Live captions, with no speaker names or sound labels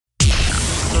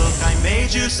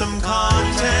Made you some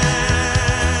content.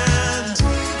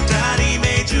 Daddy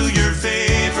made you your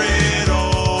favorite.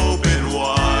 Open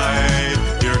wide.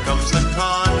 Here comes the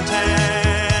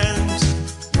content.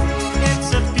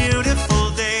 It's a beautiful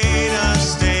day to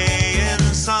stay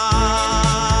inside.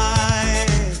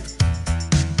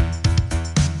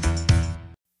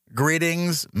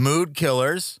 Greetings, mood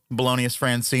killers. Bologna's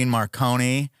Francine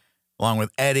Marconi, along with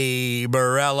Eddie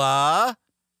Barella.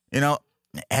 You know,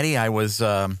 Eddie, I was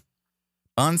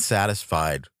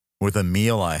unsatisfied with a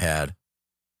meal I had.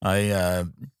 I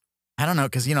don't know,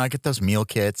 because, you know, I get those meal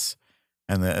kits,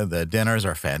 and the dinners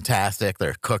are fantastic.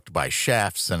 They're cooked by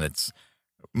chefs, and it's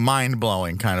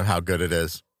mind-blowing kind of how good it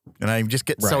is. And I just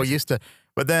get so used to.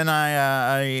 But then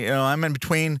I'm in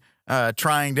between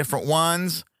trying different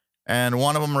ones, and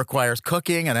one of them requires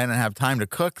cooking, and I didn't have time to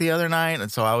cook the other night,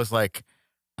 and so I was like,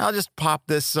 I'll just pop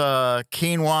this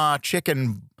quinoa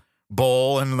chicken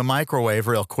bowl into the microwave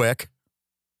real quick.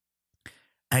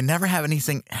 I never have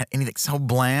anything so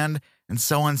bland and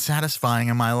so unsatisfying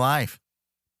in my life.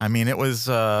 I mean, it was.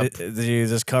 Did you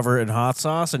just cover it in hot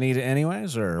sauce and eat it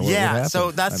anyways, or yeah?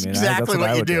 So that's exactly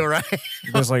what you do, right?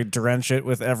 Just like drench it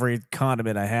with every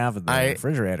condiment I have in the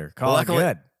refrigerator. Call it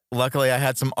good. Luckily, I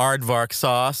had some aardvark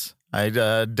sauce. I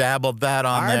dabbled that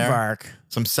on there. Aardvark.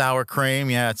 Some sour cream.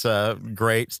 Yeah, it's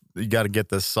great. You got to get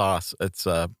this sauce. It's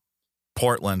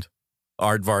Portland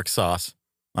aardvark sauce.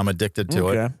 I'm addicted to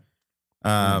it. Get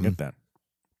that.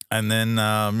 And then,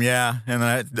 and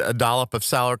then a dollop of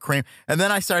sour cream. And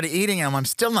then I started eating them. I'm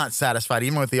still not satisfied,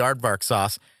 even with the aardvark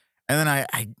sauce. And then I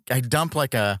dump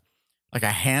like a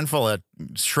handful of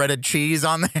shredded cheese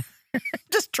on there,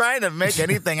 just trying to make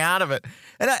anything out of it.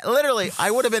 And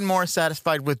I would have been more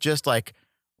satisfied with just like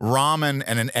ramen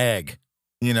and an egg,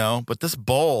 you know. But this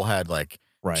bowl had like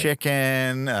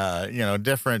chicken,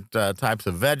 different types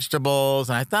of vegetables.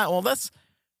 And I thought, well, this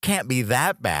can't be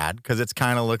that bad because it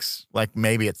kind of looks like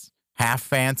maybe it's half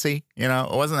fancy, you know.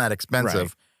 It wasn't that expensive.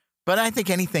 Right. But I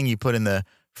think anything you put in the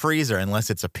freezer,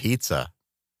 unless it's a pizza,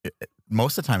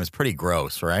 most of the time is pretty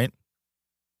gross, right?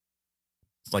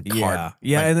 It's like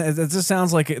and it just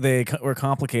sounds like they were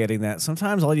complicating that.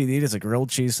 Sometimes all you need is a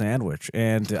grilled cheese sandwich,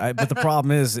 but the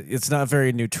problem is it's not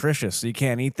very nutritious, so you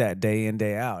can't eat that day in,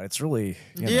 day out. It's really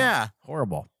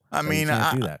horrible. I mean,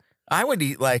 I would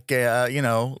eat like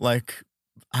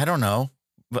I don't know,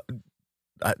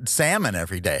 salmon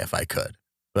every day if I could.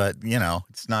 But, you know,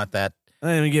 it's not that. And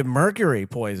then you get mercury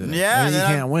poisoning. Yeah. You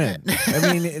can't win.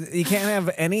 I mean, you can't have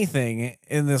anything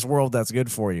in this world that's good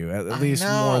for you. At least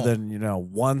more than,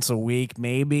 once a week,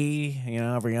 maybe,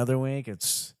 every other week.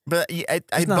 It's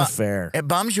not fair. It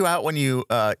bums you out when you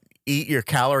eat your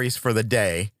calories for the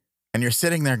day and you're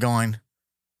sitting there going,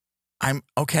 I'm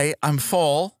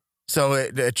full.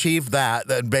 So to achieve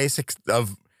the basics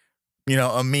of,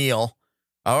 a meal.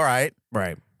 All right.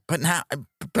 Right. But I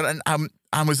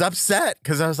was upset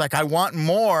because I was like, I want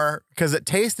more because it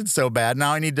tasted so bad.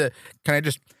 Now can I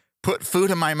just put food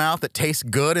in my mouth that tastes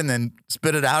good and then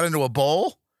spit it out into a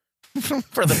bowl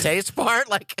for the taste part?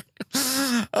 Like,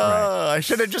 I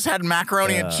should have just had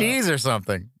macaroni and cheese or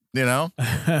something,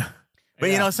 But,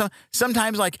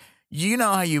 sometimes like,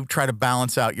 how you try to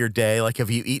balance out your day? Like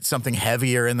if you eat something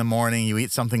heavier in the morning, you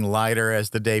eat something lighter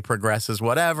as the day progresses,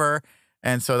 whatever.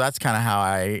 And so that's kind of how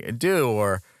I do.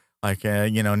 Or like,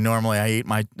 normally I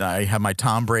have my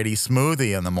Tom Brady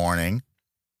smoothie in the morning.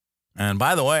 And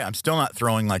by the way, I'm still not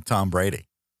throwing like Tom Brady.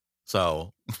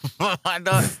 So I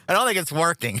don't think it's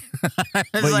working.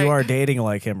 But you are dating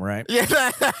like him, right? Yeah,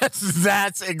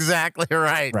 that's exactly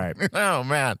right. Right. Oh,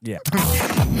 man. Yeah.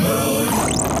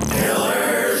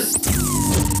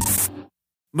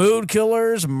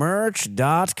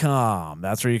 MoodKillersMerch.com.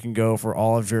 That's where you can go for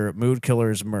all of your Mood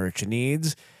Killers merch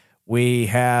needs. We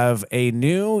have a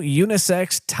new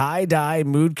unisex tie-dye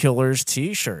Mood Killers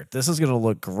t-shirt. This is going to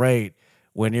look great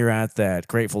when you're at that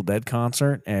Grateful Dead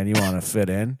concert and you want to fit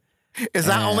in. Is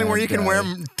that only where you can wear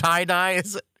tie-dye?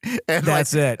 Is it? And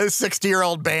that's it. A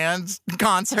 60-year-old band's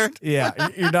concert? Yeah.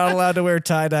 You're not allowed to wear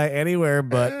tie-dye anywhere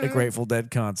but a Grateful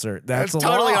Dead concert. That's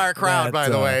totally our crowd, by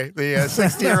the way. The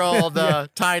 60-year-old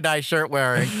tie-dye shirt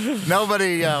wearing.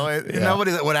 Nobody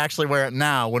that would actually wear it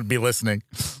now would be listening.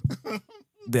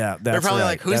 Yeah, that's They're probably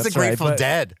like, who's the Grateful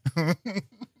Dead?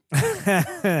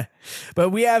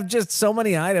 But we have just so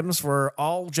many items for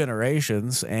all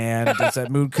generations, and it's at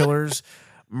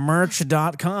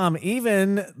MoodKillersMerch.com.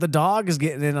 Even the dog is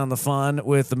getting in on the fun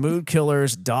with the Mood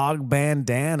Killers dog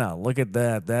bandana. Look at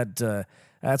that.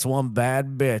 That's one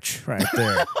bad bitch right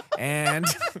there. And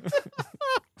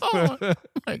oh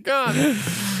my God.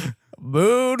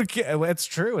 It's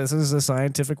true. This is a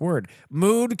scientific word.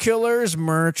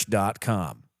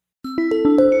 MoodKillersMerch.com.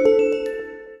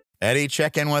 Eddie,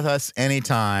 check in with us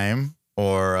anytime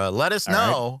or let us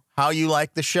know how you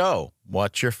like the show.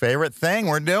 What's your favorite thing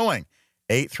we're doing?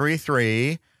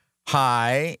 833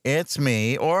 hi, it's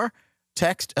me, or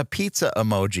text a pizza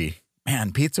emoji.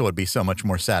 Man, pizza would be so much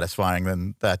more satisfying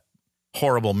than that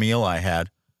horrible meal I had.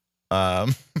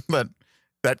 But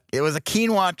it was a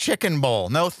quinoa chicken bowl.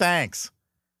 No thanks.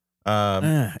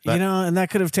 And that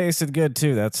could have tasted good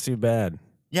too. That's too bad.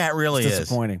 Yeah, it really It's is.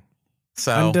 disappointing.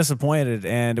 So I'm disappointed,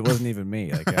 and it wasn't even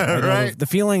me. Like I know Right. the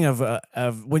feeling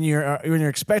of when you're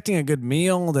expecting a good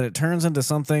meal, that it turns into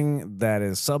something that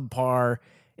is subpar.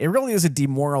 It really is a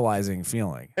demoralizing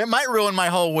feeling. it might ruin my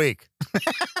whole week.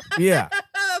 Yeah.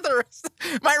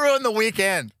 Might ruin the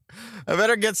weekend. I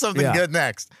better get something Yeah. good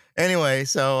next. Anyway,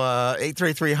 so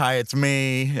 833 hi, it's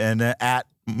me, and at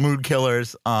Mood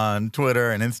Killers on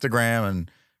Twitter and Instagram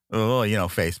and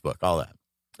Facebook, all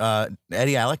that.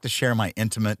 Eddie, I like to share my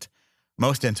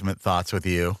most intimate thoughts with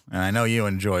you, and I know you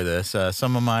enjoy this.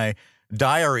 Some of my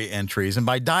diary entries, and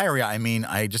by diary I mean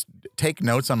I just take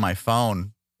notes on my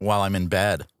phone while I'm in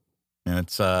bed, and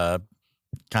it's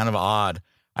kind of odd.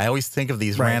 I always think of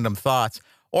these Right. random thoughts,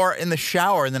 or in the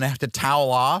shower, and then I have to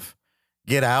towel off,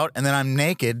 get out, and then I'm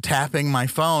naked tapping my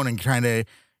phone and trying to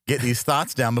get these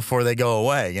thoughts down before they go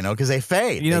away, because they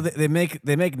fade. They make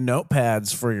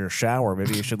notepads for your shower.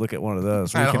 Maybe you should look at one of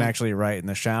those. I You can don't- actually write in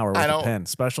the shower with I a don't- pen,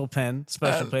 special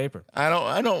paper. I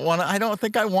don't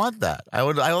think I want that. I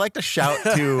would like to shout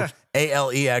to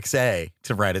ALEXA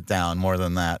to write it down more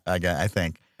than that, I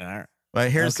think. All right.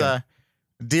 But here's Okay.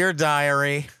 Dear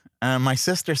Diary. My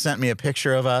sister sent me a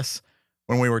picture of us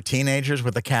when we were teenagers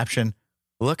with the caption,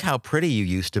 "Look how pretty you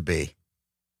used to be."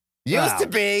 Used to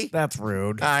Wow. be. That's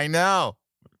rude. I know.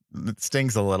 It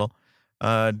stings a little.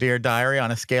 Dear Diary,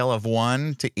 on a scale of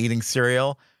 1 to eating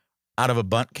cereal out of a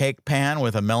bundt cake pan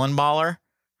with a melon baller,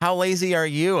 how lazy are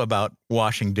you about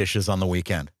washing dishes on the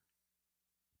weekend?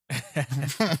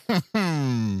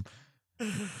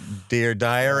 Dear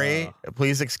Diary,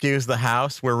 please excuse the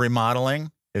house we're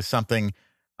remodeling is something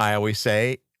I always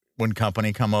say when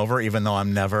company come over, even though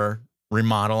I'm never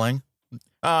remodeling.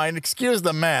 And excuse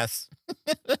the mess.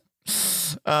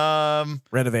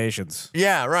 Renovations.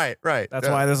 Yeah, right. That's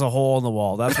why there's a hole in the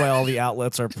wall. That's why all the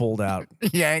outlets are pulled out.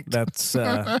 yanked. That's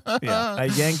yeah. I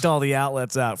yanked all the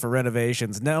outlets out for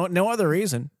renovations. No other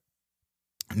reason.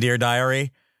 Dear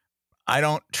Diary, I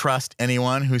don't trust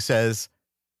anyone who says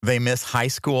they miss high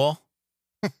school.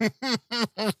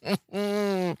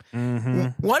 Mm-hmm.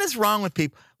 What is wrong with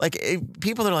people? Like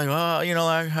people that are like,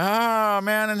 oh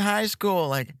man, in high school,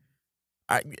 like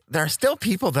there are still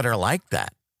people that are like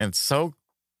that. And it's so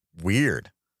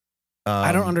weird.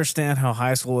 I don't understand how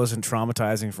high school isn't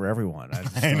traumatizing for everyone. I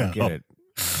just I don't know. get it.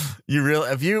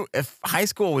 If high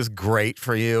school was great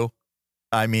for you,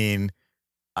 I mean,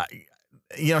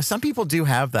 some people do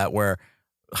have that where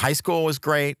high school was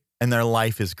great and their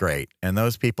life is great, and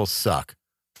those people suck.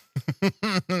 I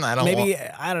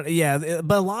don't. Yeah,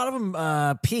 but a lot of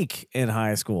them peak in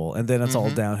high school, and then it's all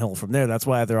downhill from there. That's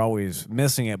why they're always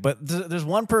missing it. But there's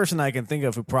one person I can think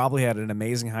of who probably had an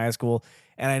amazing high school,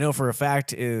 and I know for a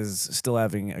fact is still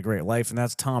having a great life, and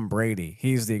that's Tom Brady.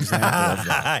 He's the example of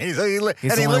that. He's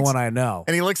He's the only one I know.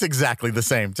 And he looks exactly the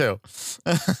same too.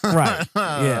 Right.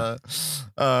 Yeah.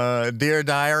 Dear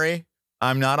Diary,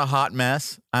 I'm not a hot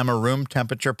mess. I'm a room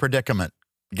temperature predicament.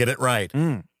 Get it right.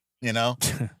 Mm.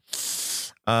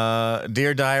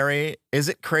 Dear Diary, is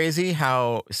it crazy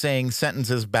how saying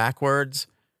sentences backwards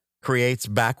creates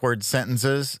backward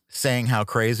sentences saying how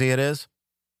crazy it is?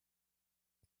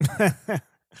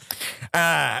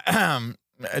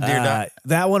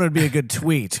 That one would be a good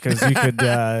tweet because you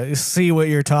could see what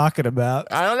you're talking about.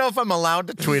 I don't know if I'm allowed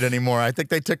to tweet anymore. I think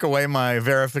they took away my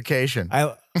verification.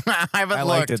 I haven't I looked.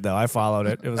 liked it though. I followed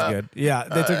it. It was good. Yeah,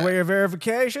 they took away your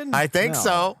verification. I think No.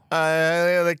 so.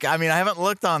 I haven't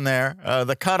looked on there.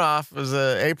 The cutoff was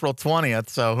April 20th,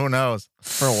 so who knows?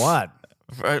 For what?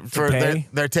 Pay?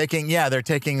 They're taking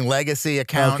legacy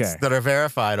accounts Okay. that are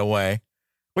verified away,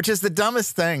 which is the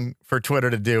dumbest thing for Twitter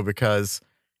to do because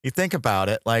you think about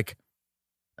it, like,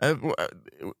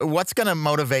 what's going to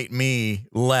motivate me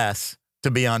less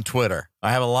to be on Twitter?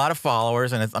 I have a lot of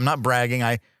followers, and I'm not bragging.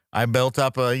 I built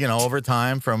up over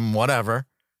time from whatever.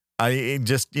 I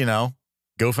just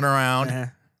goofing around. Uh-huh.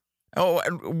 Oh,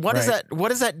 and what does Right. that? What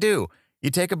does that do? You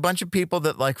take a bunch of people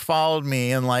that like followed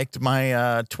me and liked my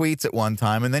tweets at one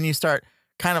time, and then you start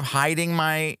kind of hiding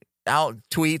my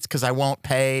tweets because I won't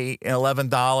pay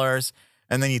 $11,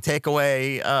 and then you take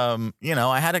away.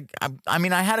 I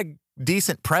had a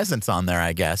decent presence on there,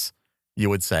 I guess you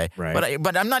would say. Right.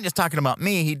 But I'm not just talking about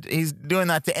me. He's doing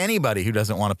that to anybody who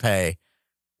doesn't want to pay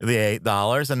the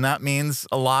 $8, and that means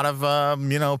a lot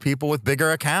of people with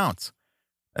bigger accounts.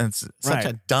 And it's such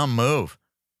a dumb move.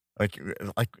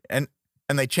 And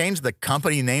they changed the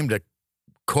company name to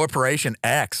Corporation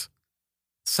X.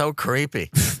 So creepy.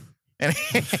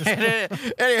 anyway,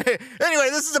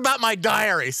 this is about my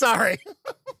diary. Sorry.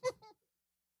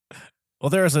 Well,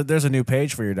 there's a new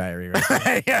page for your diary,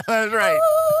 right? Yeah, that's right.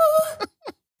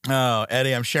 Oh,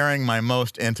 Eddie, I'm sharing my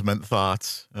most intimate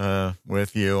thoughts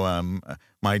with you.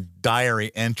 My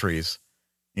diary entries.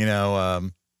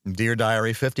 Dear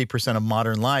Diary, 50% of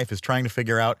modern life is trying to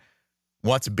figure out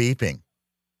what's beeping.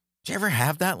 Did you ever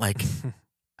have that?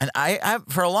 And I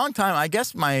for a long time, I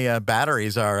guess my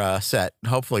batteries are set.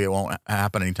 Hopefully it won't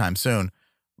happen anytime soon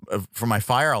for my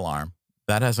fire alarm.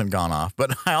 That hasn't gone off.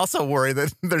 But I also worry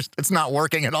that it's not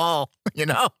working at all, I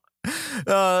know.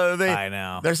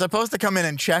 They're supposed to come in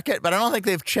and check it, but I don't think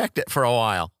they've checked it for a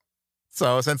while.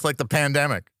 So since the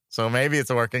pandemic. So maybe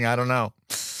it's working. I don't know.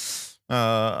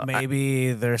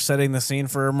 Maybe they're setting the scene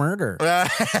for a murder.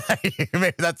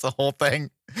 Maybe that's the whole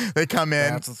thing. They come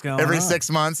in every 6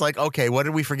 months, okay, what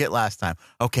did we forget last time?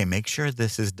 Okay, make sure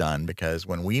this is done because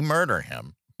when we murder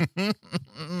him.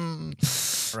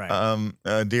 Right.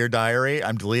 Dear Diary,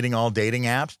 I'm deleting all dating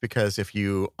apps because if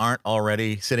you aren't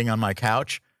already sitting on my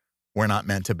couch, we're not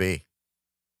meant to be.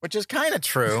 Which is kind of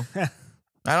true.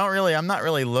 I'm not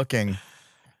really looking,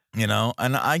 and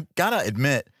I gotta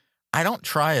admit, I don't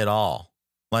try at all.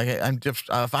 I'm just,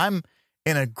 if I'm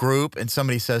in a group and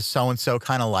somebody says so-and-so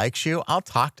kind of likes you, I'll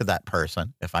talk to that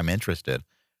person if I'm interested.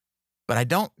 But I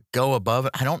don't go above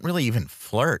it. I don't really even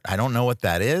flirt. I don't know what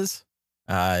that is.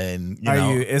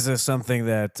 Is this something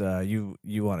that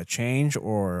you want to change,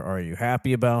 or are you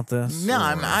happy about this? No,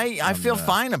 I feel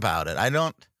fine about it. I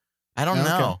don't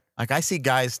know. I see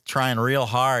guys trying real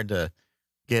hard to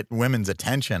get women's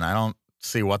attention. I don't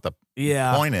see what the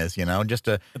point is,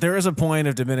 there is a point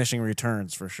of diminishing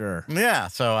returns for sure. Yeah.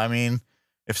 So,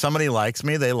 if somebody likes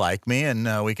me, they like me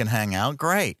and we can hang out.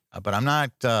 Great. But I'm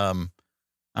not going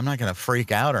to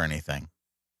freak out or anything.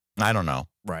 I don't know.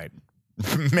 Right.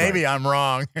 Maybe I'm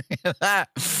wrong. I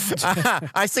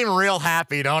seem real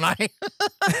happy, don't I?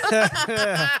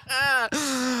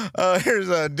 Here's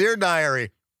a Dear Diary.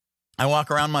 I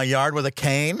walk around my yard with a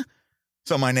cane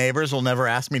so my neighbors will never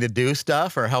ask me to do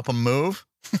stuff or help them move.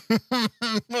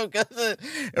 It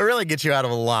really gets you out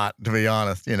of a lot, to be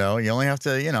honest. You only have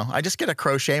to, I just get a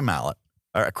crochet mallet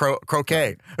or a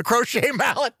crochet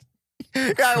mallet.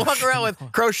 I walk around with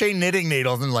crochet knitting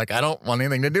needles and I don't want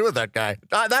anything to do with that guy.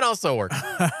 That also works.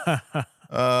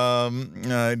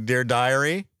 Dear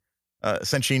Diary,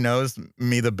 since she knows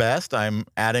me the best, I'm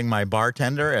adding my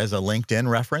bartender as a LinkedIn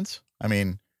reference.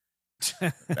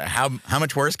 How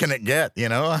much worse can it get?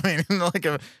 My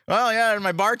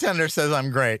bartender says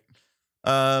I'm great.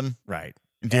 Right.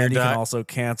 Dear and you can also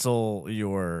cancel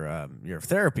your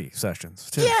therapy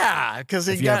sessions too. Yeah, because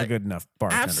if you have a good enough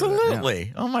bartender. Absolutely.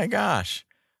 Yeah. Oh my gosh.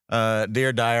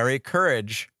 Dear Diary,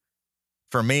 courage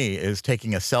for me is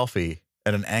taking a selfie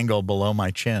at an angle below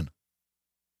my chin.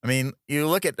 You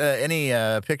look at any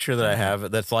picture that I have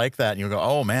that's like that, and you go,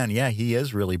 "Oh man, yeah, he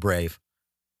is really brave."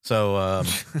 So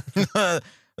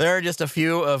there are just a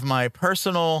few of my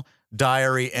personal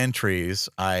diary entries.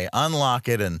 I unlock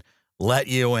it and let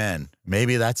you in.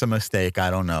 Maybe that's a mistake. I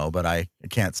don't know, but I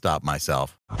can't stop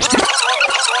myself.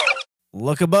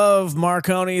 Look above,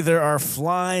 Marconi. There are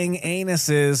flying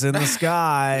anuses in the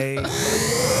sky.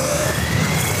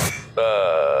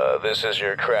 This is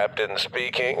your captain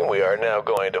speaking. We are now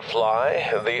going to fly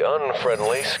the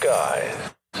unfriendly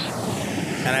skies.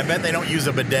 And I bet they don't use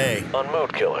a bidet. On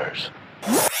Mood Killers.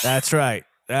 That's right.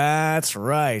 That's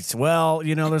right. Well,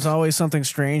 there's always something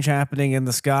strange happening in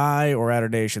the sky or at our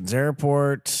nation's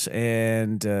airport.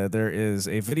 And there is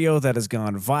a video that has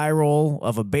gone viral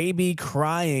of a baby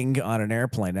crying on an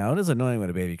airplane. Now, it is annoying when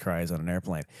a baby cries on an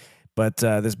airplane. But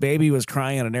this baby was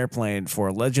crying on an airplane for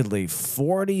allegedly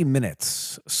 40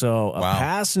 minutes. So a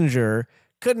passenger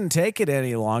couldn't take it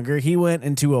any longer. He went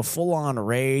into a full-on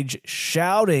rage,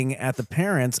 shouting at the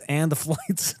parents and the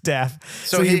flight staff.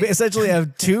 So you essentially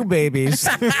have two babies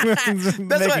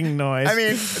making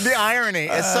noise. The irony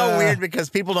is so weird because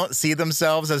people don't see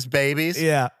themselves as babies.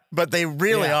 Yeah. But they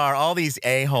really are. All these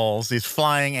a-holes, these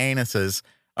flying anuses,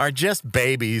 are just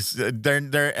babies.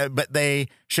 But they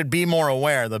should be more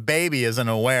aware. The baby isn't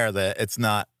aware that it's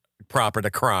not proper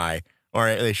to cry, or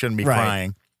they shouldn't be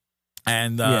crying.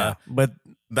 And but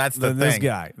that's the thing. This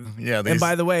guy. Yeah. And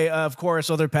by the way, of course,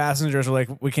 other passengers are like,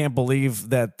 we can't believe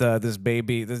that this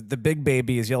baby, the big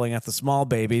baby, is yelling at the small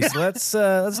baby. So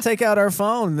let's take out our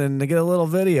phone and get a little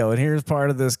video. And here's part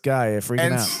of this guy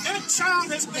freaking out. That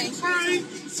child has been crying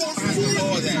for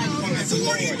 4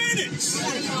 40 minutes.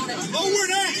 Lower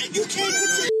that. You can't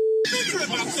put your finger in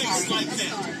my face like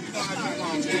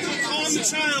that. Calm the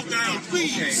child down,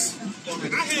 please.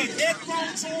 I had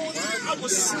headphones on. I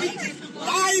was sleeping.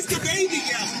 Why is the baby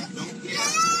yelling?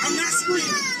 I'm not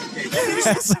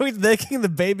screaming. So he's making the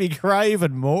baby cry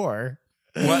even more.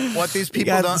 What these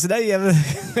people Yeah, don't. so now you have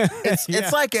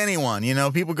It's like anyone, you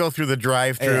know. People go through the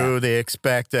drive-through. Yeah. They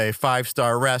expect a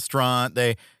 5-star restaurant.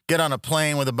 They get on a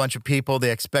plane with a bunch of people.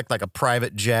 They expect like a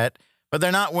private jet, but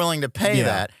they're not willing to pay Yeah.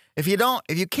 that. If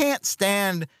you can't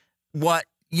stand what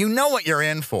you're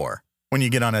in for when you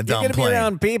get on a You're dumb going to be plane.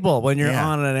 around people when you're Yeah.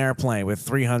 on an airplane with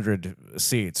 300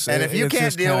 seats. And if you It's can't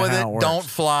just deal kinda with how it, works. don't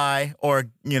fly, or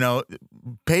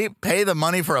pay the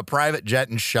money for a private jet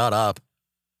and shut up.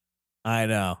 I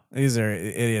know. These are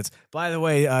idiots. By the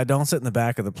way, don't sit in the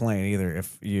back of the plane either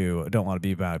if you don't want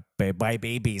to be by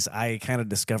babies. I kind of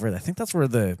discovered, I think that's where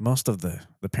most of the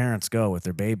parents go with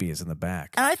their babies in the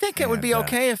back. And I think it would be And,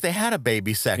 okay if they had a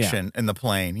baby section in the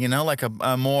plane, like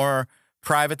a more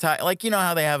privatized, like,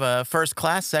 how they have a first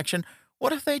class section.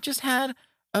 What if they just had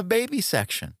a baby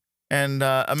section? And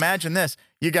imagine this.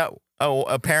 You got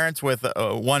parents with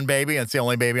one baby, and it's the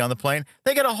only baby on the plane.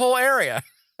 They get a whole area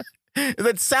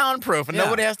that's soundproof, and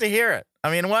nobody has to hear it.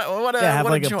 I mean, what have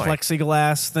what like a a joy.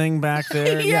 plexiglass thing back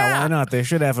there. Yeah. Why not? They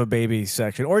should have a baby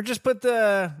section, or just put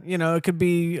it could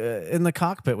be in the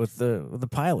cockpit with the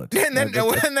pilot. And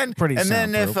then, pretty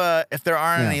soundproof. if there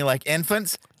aren't Yeah. any like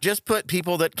infants, just put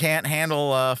people that can't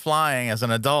handle flying as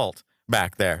an adult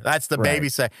back there. That's the baby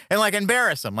Right. say, and like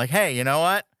embarrass them. Like, hey, you know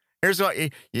what? Here's what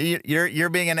you're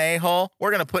being an a-hole.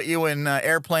 We're gonna put you in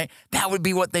airplane. That would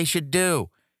be what they should do.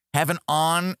 Have an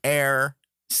on-air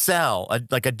cell,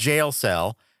 like a jail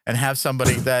cell, and have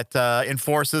somebody that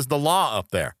enforces the law up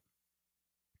there.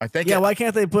 I think. Why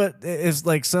can't they put if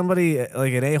like somebody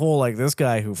like an a-hole like this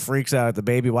guy who freaks out at the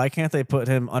baby? Why can't they put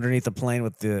him underneath the plane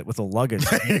with the luggage?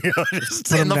 just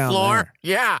put in him the down floor.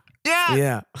 there.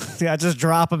 Yeah. Yeah, just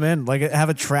drop him in. Like have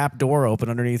a trap door open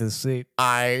underneath his seat.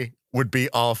 I would be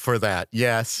all for that.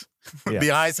 Yes. Yeah.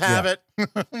 The eyes have it.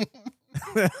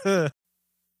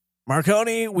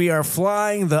 Marconi, we are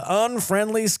flying the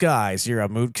unfriendly skies here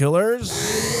on Mood Killers.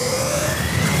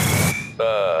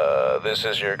 This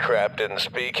is your captain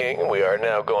speaking. We are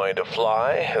now going to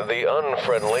fly the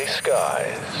unfriendly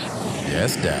skies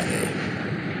Yes,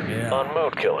 Daddy. on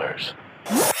Mood Killers.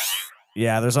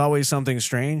 Yeah, there's always something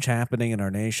strange happening in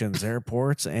our nation's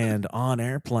airports and on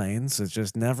airplanes. It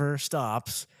just never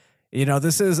stops.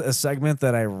 This is a segment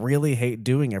that I really hate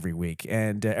doing every week.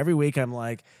 And every week I'm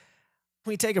like,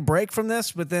 can we take a break from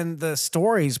this? But then the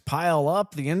stories pile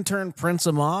up. The intern prints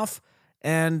them off.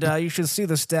 And you should see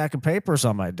the stack of papers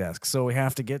on my desk. So we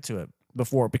have to get to it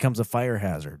before it becomes a fire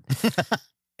hazard.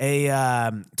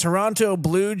 A Toronto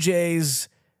Blue Jays,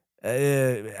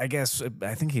 I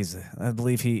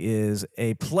believe he is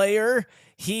a player.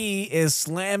 He is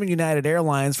slamming United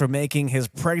Airlines for making his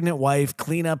pregnant wife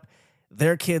clean up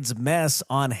their kid's mess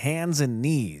on hands and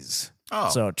knees. Oh.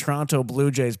 So Toronto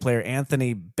Blue Jays player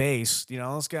Anthony Bass, you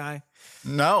know this guy?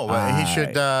 No, he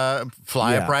should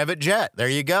fly a private jet. There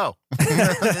you go.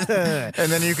 And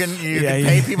then you can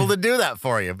pay people to do that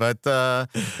for you. But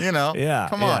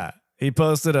come on. He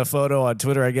posted a photo on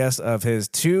Twitter, I guess, of his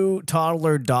 2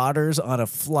 toddler daughters on a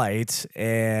flight,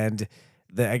 and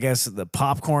I guess the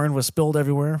popcorn was spilled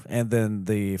everywhere, and then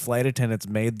the flight attendants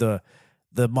made the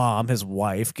mom, his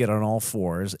wife, get on all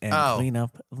fours and clean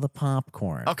up the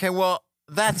popcorn. Okay, well,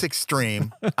 that's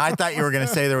extreme. I thought you were going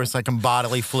to say there was like some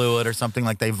bodily fluid or something,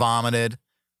 like they vomited.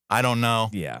 I don't know.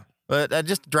 Yeah. But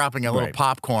just dropping a little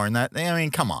popcorn,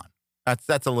 come on.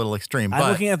 That's a little extreme. I'm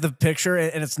But looking at the picture,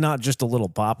 and it's not just a little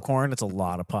popcorn. It's a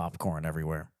lot of popcorn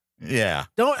everywhere. yeah.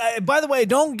 By the way,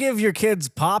 don't give your kids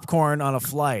popcorn on a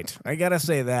flight. I got to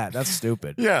say that. That's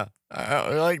stupid. Yeah. Don't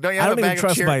you I have don't a even bag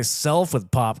trust of myself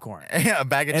with popcorn. a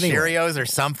bag of Anyway. Cheerios or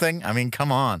something? I mean,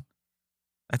 come on.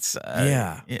 That's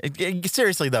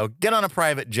seriously though, get on a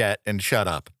private jet and shut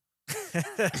up.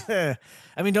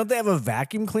 I mean, don't they have a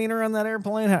vacuum cleaner on that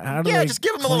airplane? How do they Just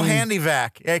give them a little clean- handy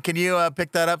vac. Hey, can you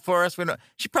pick that up for us?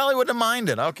 She probably wouldn't have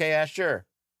minded. Okay, yeah, sure.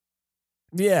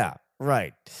 Yeah,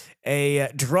 right. A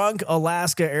drunk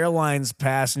Alaska Airlines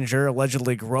passenger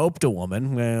allegedly groped a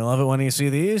woman. I love it when you see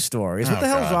these stories. What Oh, the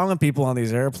hell's God. wrong with people on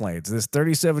these airplanes? This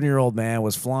 37-year-old man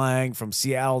was flying from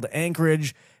Seattle to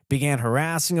Anchorage, began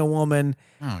harassing a woman.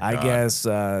 Oh, I God. guess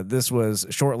this was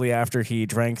shortly after he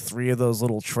drank 3 of those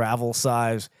little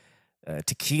travel-size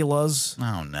tequilas.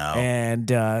 Oh no.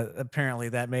 And apparently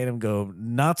that made him go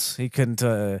nuts. He couldn't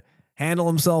handle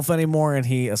himself anymore, and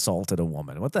he assaulted a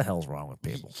woman. What the hell's wrong with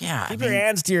people? Yeah, Keep your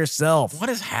hands to yourself. What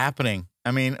is happening?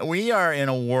 I mean, we are in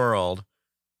a world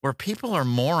where people are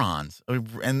morons,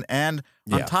 and on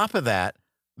Yeah. top of that,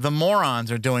 the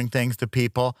morons are doing things to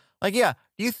people. Like, yeah,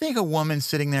 do you think a woman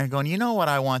sitting there going, you know what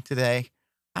I want today?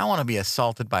 I want to be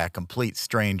assaulted by a complete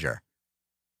stranger.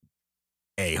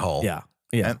 A-hole. Yeah,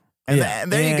 yeah.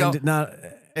 And there you go. Not,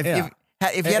 If, yeah.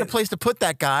 if you had a place to put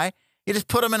that guy, you just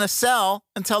put him in a cell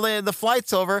until the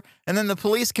flight's over, and then the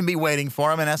police can be waiting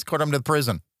for him and escort him to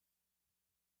prison.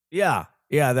 Yeah,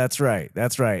 that's right.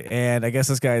 That's right. And I guess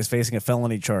this guy is facing a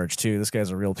felony charge, too. This guy's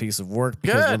a real piece of work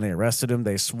because Good. when they arrested him,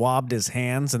 they swabbed his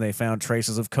hands and they found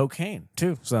traces of cocaine,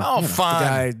 too. So, Oh, the fun.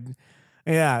 guy,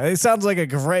 yeah, it sounds like a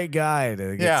great guy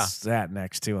to get sat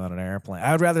next to on an airplane.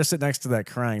 I would rather sit next to that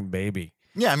crying baby.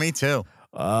 Yeah, me too.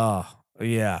 Oh,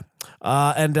 yeah.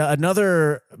 And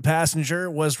another passenger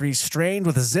was restrained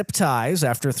with zip ties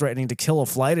after threatening to kill a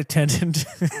flight attendant.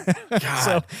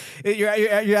 So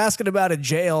you're asking about a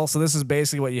jail. So this is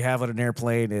basically what you have on an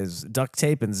airplane is duct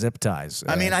tape and zip ties.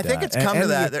 I mean, I think it's come to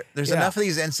that. There's yeah. enough of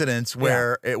these incidents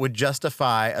where it would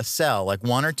justify a cell, like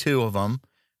one or two of them.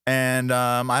 And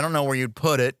I don't know where you'd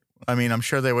put it. I mean, I'm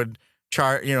sure they would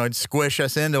squish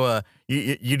us into a.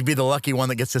 You'd be the lucky one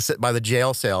that gets to sit by the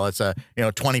jail cell. It's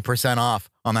 20% off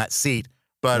on that seat.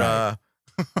 But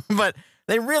but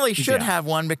they really should have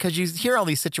one because you hear all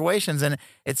these situations and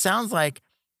it sounds like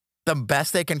the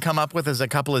best they can come up with is a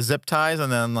couple of zip ties and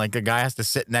then like the guy has to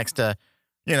sit next to,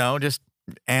 just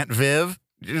Aunt Viv.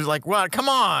 She's like, what? Come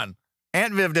on.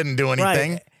 Aunt Viv didn't do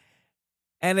anything. Right.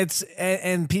 And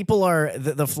and people are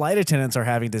the flight attendants are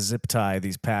having to zip tie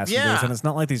these passengers, and it's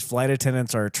not like these flight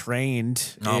attendants are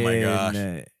trained. Oh my gosh.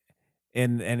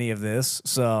 In any of this,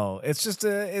 so it's just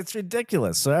it's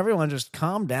ridiculous. So everyone just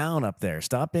calm down up there.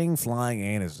 Stop being flying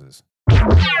anuses.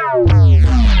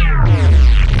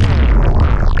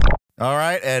 All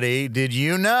right, Eddie. Did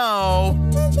you know?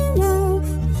 Did you know?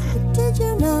 Did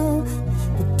you know?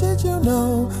 Did you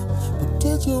know?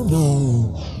 Did you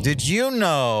know? Did you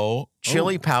know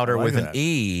chili powder like with that. an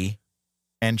E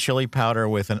and chili powder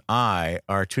with an I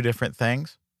are two different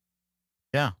things?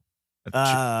 Yeah.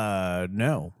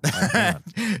 No. I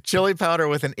can't. Chili powder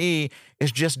with an E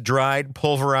is just dried,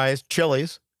 pulverized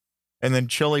chilies. And then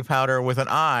chili powder with an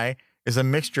I is a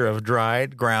mixture of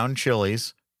dried, ground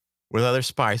chilies with other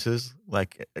spices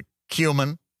like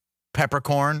cumin,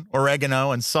 peppercorn,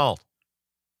 oregano, and salt.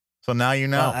 So now you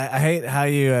know. I hate how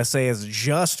you say it's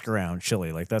just ground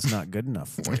chili. Like that's not good enough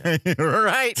for you.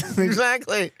 Right.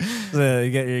 Exactly. So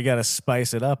you got to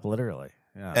spice it up, literally.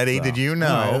 Yeah, Eddie, so- did you All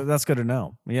know right, that's good to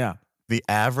know. Yeah. the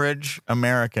average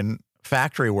American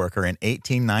factory worker in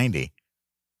 1890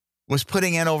 was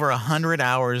putting in over 100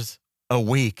 hours a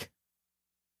week?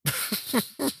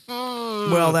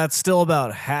 Well, that's still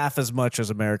about half as much as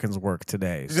Americans work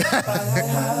today. So.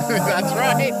 That's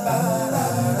right.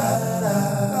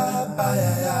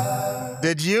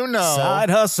 Did you know? Side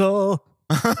hustle.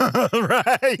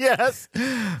 Right, yes.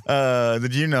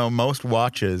 Did you know most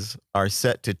watches are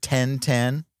set to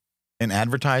 10-10 in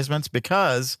advertisements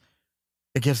because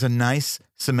it gives a nice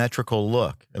symmetrical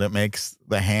look and it makes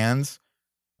the hands,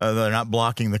 they're not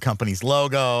blocking the company's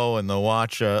logo and the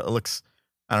watch looks,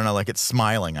 I don't know, like it's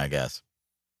smiling, I guess.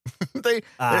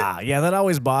 Yeah, that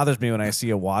always bothers me when I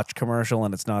see a watch commercial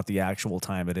and it's not the actual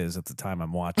time it is at the time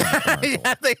I'm watching the commercial.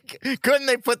 Yeah, couldn't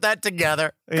they put that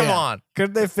together? Come Yeah. on.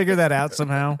 Couldn't they figure that out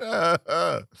somehow?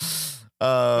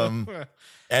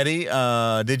 Eddie,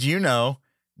 did you know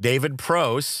David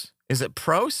Prowse? Is it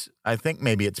Prowse? I think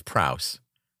maybe it's Prowse.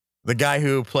 The guy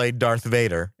who played Darth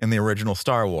Vader in the original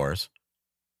Star Wars.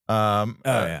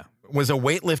 Yeah. Was a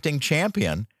weightlifting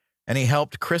champion, and he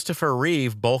helped Christopher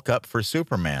Reeve bulk up for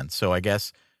Superman. So I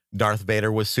guess Darth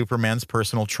Vader was Superman's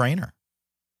personal trainer.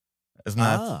 Isn't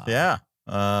that? Yeah.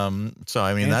 So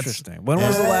I mean, that's interesting. When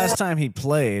was the last time he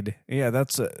played? Yeah,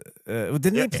 that's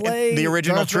didn't he play in the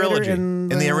original Darth Vader trilogy? In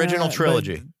the original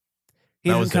trilogy. He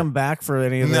That didn't was come back for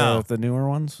any of the newer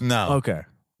ones? No. Okay.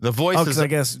 The voice Oh, is because I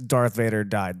guess Darth Vader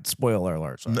died. Spoiler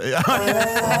alert. Sorry.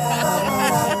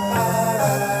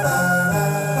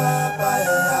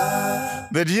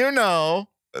 Did you know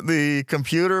the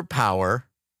computer power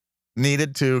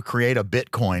needed to create a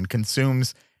Bitcoin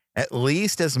consumes at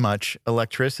least as much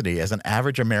electricity as an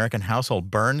average American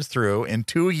household burns through in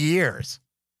 2 years?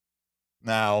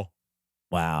 Now,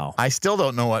 Wow. I still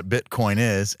don't know what Bitcoin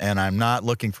is, and I'm not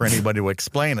looking for anybody to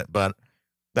explain it, but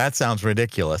that sounds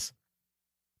ridiculous.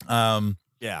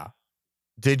 Yeah.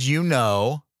 Did you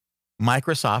know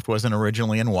Microsoft wasn't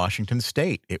originally in Washington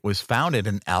State? It was founded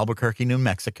in Albuquerque, New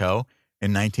Mexico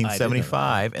in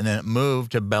 1975, and then it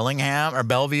moved to Bellingham or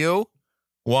Bellevue,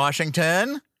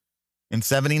 Washington in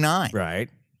 79. Right.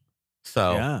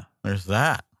 So Yeah. there's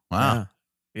that. Wow.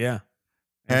 Yeah.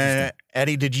 Interesting.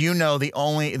 Eddie, did you know the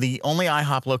only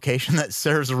IHOP location that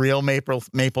serves real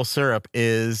maple syrup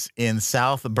is in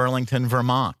South Burlington,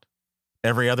 Vermont?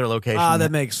 Every other location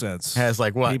That makes sense. has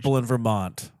like what? People in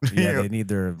Vermont. Yeah, they need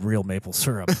their real maple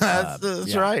syrup. That's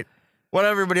yeah. right. What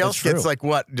everybody else That's gets, true. like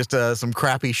what? Just some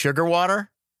crappy sugar water?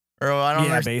 Or I don't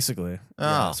Yeah, understand. basically. Oh.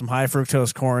 Yeah, some high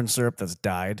fructose corn syrup that's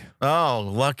dyed. Oh,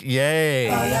 luck! Yay!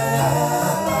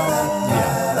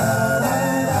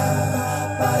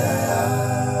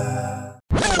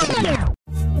 Did you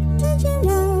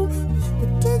know?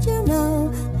 But did you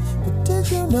know? But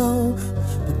did you know?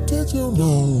 But did you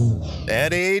know?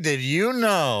 Eddie, did you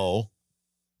know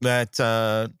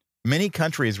that many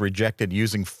countries rejected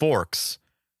using forks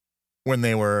when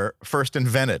they were first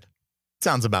invented?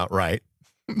 Sounds about right.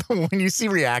 When you see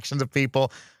reactions of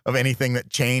people of anything that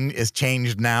is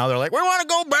changed now, they're like, we want to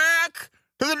go back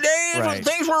to the days when Right.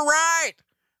 things were right.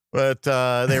 But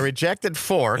they rejected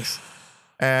forks,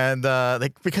 and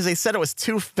because they said it was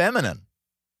too feminine.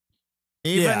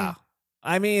 Yeah.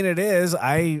 I mean, it is.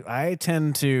 I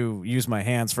tend to use my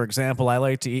hands. For example, I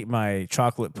like to eat my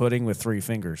chocolate pudding with 3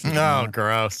 fingers. Did you know Oh, that?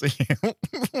 gross.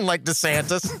 Like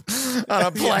DeSantis on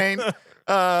a plane.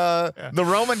 The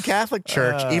Roman Catholic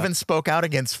Church even spoke out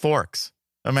against forks.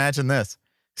 Imagine this,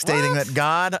 stating that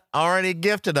God already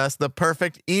gifted us the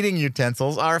perfect eating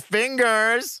utensils, our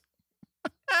fingers.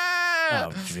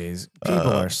 Oh, jeez.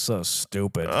 People are so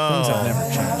stupid. Things have never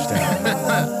changed.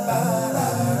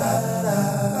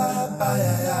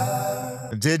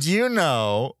 Did you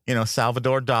know,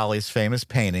 Salvador Dali's famous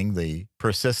painting, The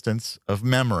Persistence of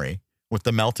Memory, with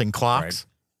the melting clocks?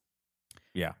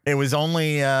 Yeah. It was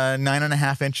only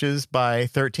 9.5 inches by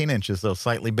 13 inches, though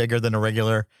slightly bigger than a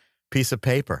regular piece of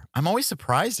paper. I'm always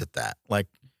surprised at that. Like,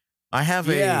 I have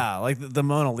like the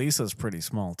Mona Lisa is pretty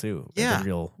small too. Yeah. The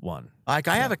real one. I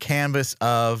have a canvas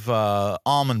of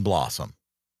almond blossom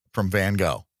from Van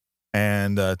Gogh,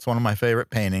 and it's one of my favorite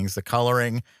paintings. The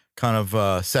coloring kind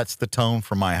of sets the tone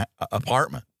for my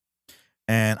apartment,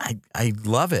 and I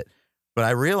love it. But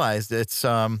I realized it's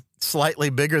slightly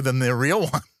bigger than the real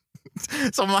one.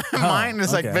 So mine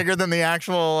is like okay. bigger than the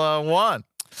actual one.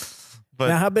 But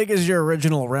Now, how big is your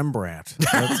original Rembrandt?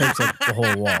 That takes up the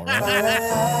whole wall,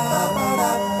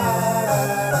 right?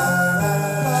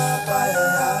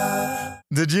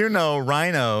 did you know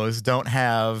rhinos don't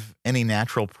have any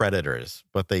natural predators,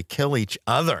 but they kill each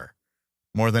other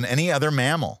more than any other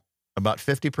mammal? About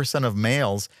 50% of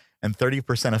males and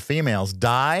 30% of females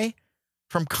die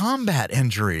from combat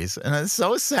injuries, and it's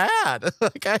so sad.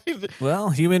 Well,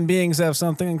 human beings have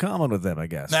something in common with them, I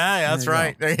guess. That's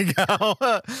right. There you go.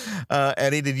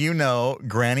 Eddie, did you know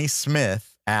Granny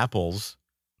Smith apples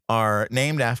are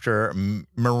named after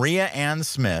Maria Ann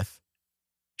Smith?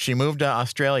 She moved to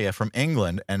Australia from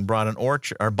England and bought an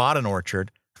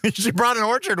orchard. She brought an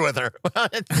orchard with her.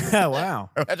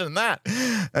 Wow. Imagine that.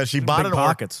 She bought Big an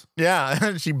pockets.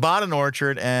 Yeah, she bought an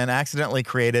orchard and accidentally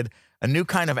created a new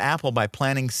kind of apple by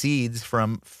planting seeds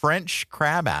from French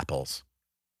crab apples.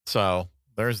 So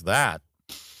there's that.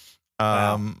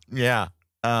 Wow. Yeah.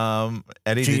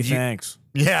 Eddie, Gee, did you? thanks.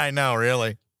 Yeah, I know.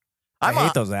 Really. I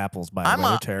hate those apples, by the way.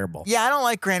 They're terrible. Yeah, I don't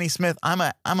like Granny Smith. I'm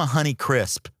a Honey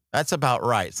Crisp. That's about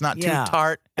right. It's not Yeah. too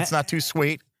tart. It's not too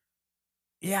sweet.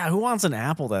 Yeah, who wants an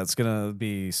apple that's gonna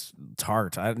be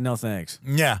tart? No thanks.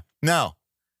 Yeah, no.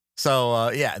 So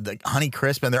yeah, the Honey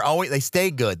Crisp, and they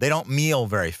stay good. They don't meal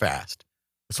very fast.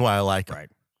 That's why I like them. Right.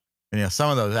 And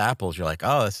some of those apples, you're like,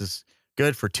 oh, this is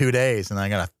good for 2 days, and I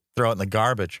gotta throw it in the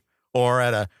garbage, or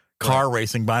at a car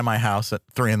racing by my house at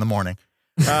 3 a.m.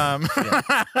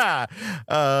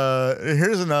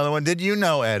 Here's another one. Did you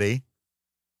know, Eddie,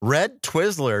 red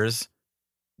Twizzlers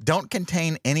don't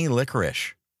contain any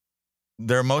licorice?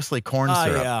 They're mostly corn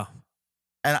syrup. Yeah.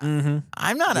 And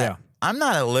I'm not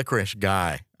a licorice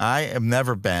guy. I have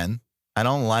never been. I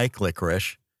don't like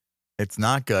licorice. It's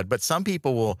not good. But some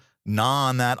people will gnaw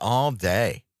on that all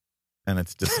day, and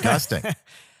it's disgusting.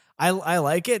 I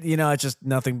like it. It's just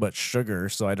nothing but sugar,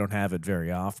 so I don't have it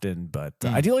very often. But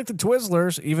I do like the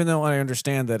Twizzlers, even though I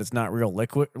understand that it's not real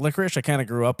licorice. I kind of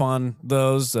grew up on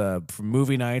those from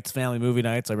movie nights, family movie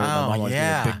nights. I remember my mom always gave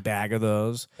me a big bag of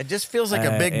those. It just feels like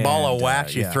a big ball of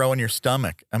wax you throw in your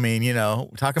stomach. I mean,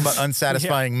 talk about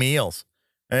unsatisfying meals.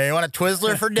 Hey, you want a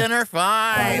Twizzler for dinner?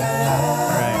 Fine.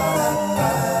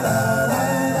 Right.